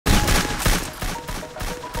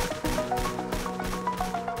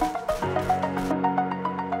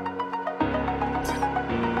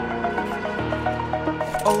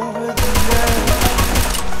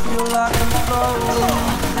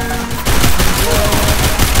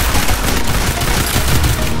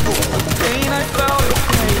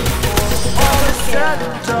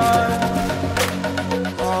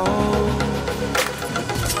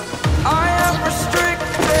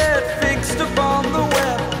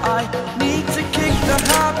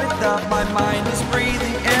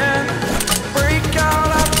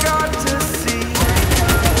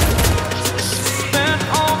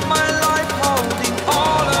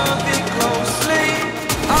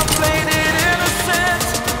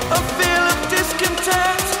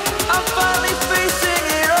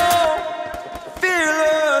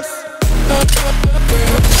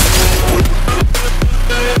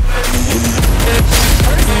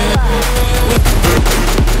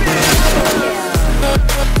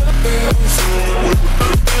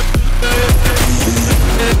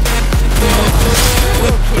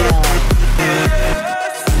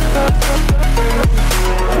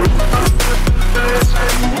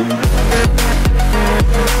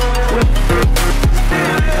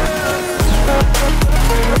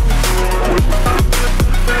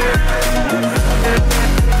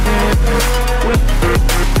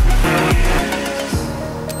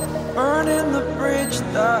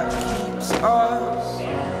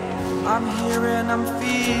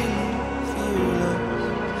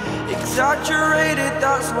Exaggerated,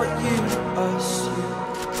 that's what you assume.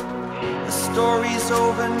 The story's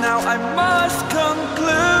over now, I must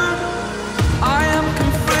conclude. I am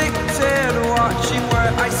conflicted, watching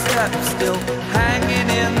where I step still, hanging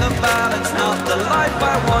in the balance. Not the life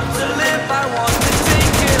I want to live, I want to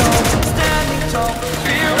take it all. Standing tall,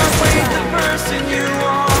 fear I weigh the person you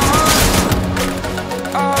are.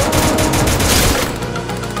 Oh,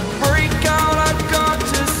 break out, I've got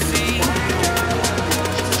to see.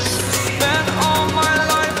 Spent all my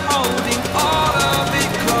life holding all of it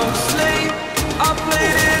closely. I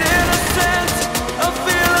played it innocent, a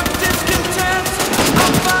feel of discontent.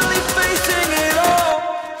 I'm finally facing it all,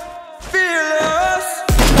 fearless.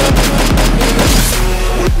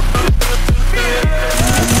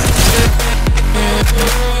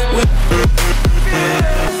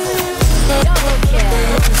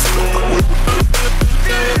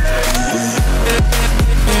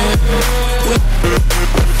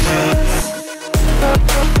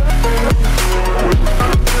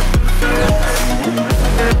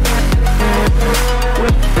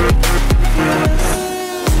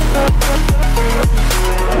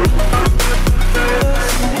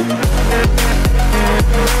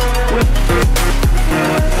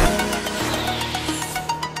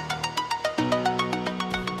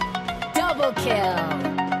 Double kill.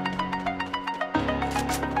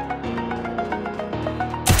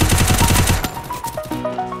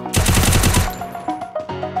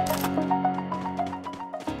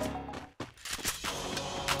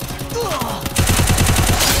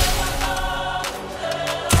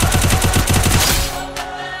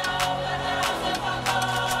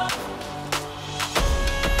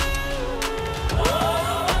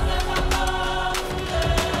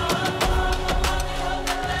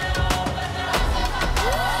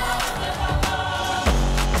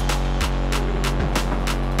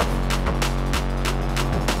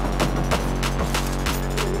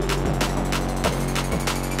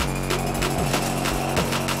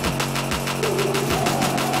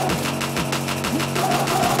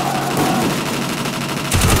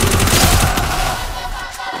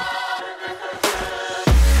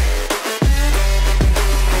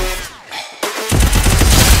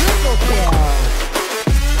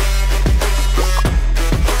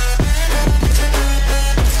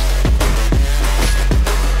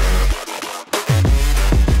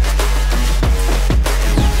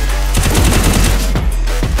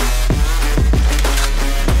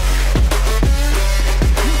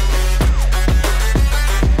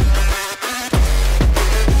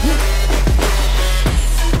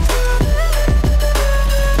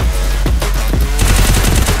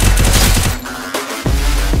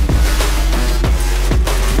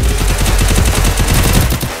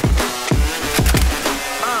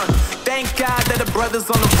 Brothers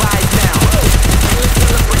on the ride now.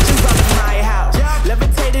 Celebrations up in my house.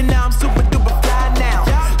 Levitating now, I'm super duper fly now.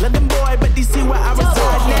 London boy, but DC where I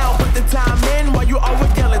reside now. Put the time in while you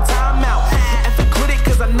always yelling time out. And for quit it,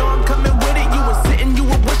 cause I know I'm coming with it. You were sitting, you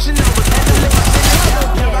were wishing I was handling my shit.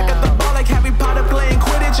 Now I got the ball like Harry Potter playing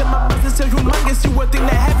Quidditch. And my business so humongous, you would think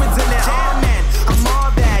that heaven's in it. Oh man, I'm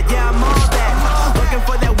all that, yeah, I'm all that. Looking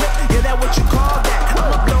for that whip, yeah, that what you call that.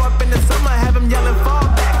 I'ma blow up in the summer, have him yelling fall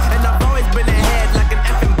back. And I've always been ahead like an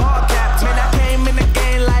effing ball.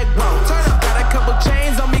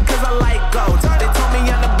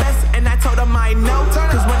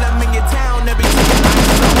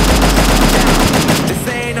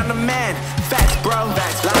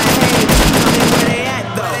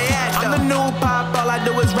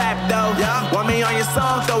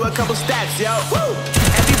 double stacks, yo. Woo!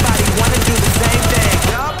 Everybody wanna do the same thing,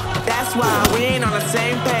 yo. That's why we ain't on the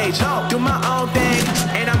same page. No. Do my own thing,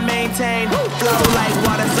 and I maintain. Flow like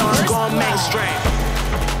water, so I'm going mainstream.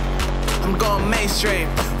 I'm going mainstream.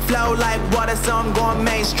 Flow like water, so I'm going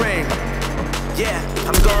mainstream. Yeah,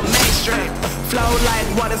 I'm going mainstream. Flow like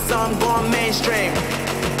water, so I'm going mainstream.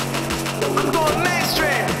 I'm going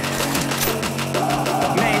mainstream.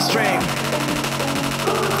 Mainstream.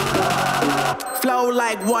 Flow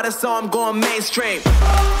like water, so I'm going mainstream.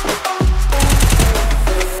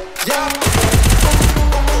 Yeah.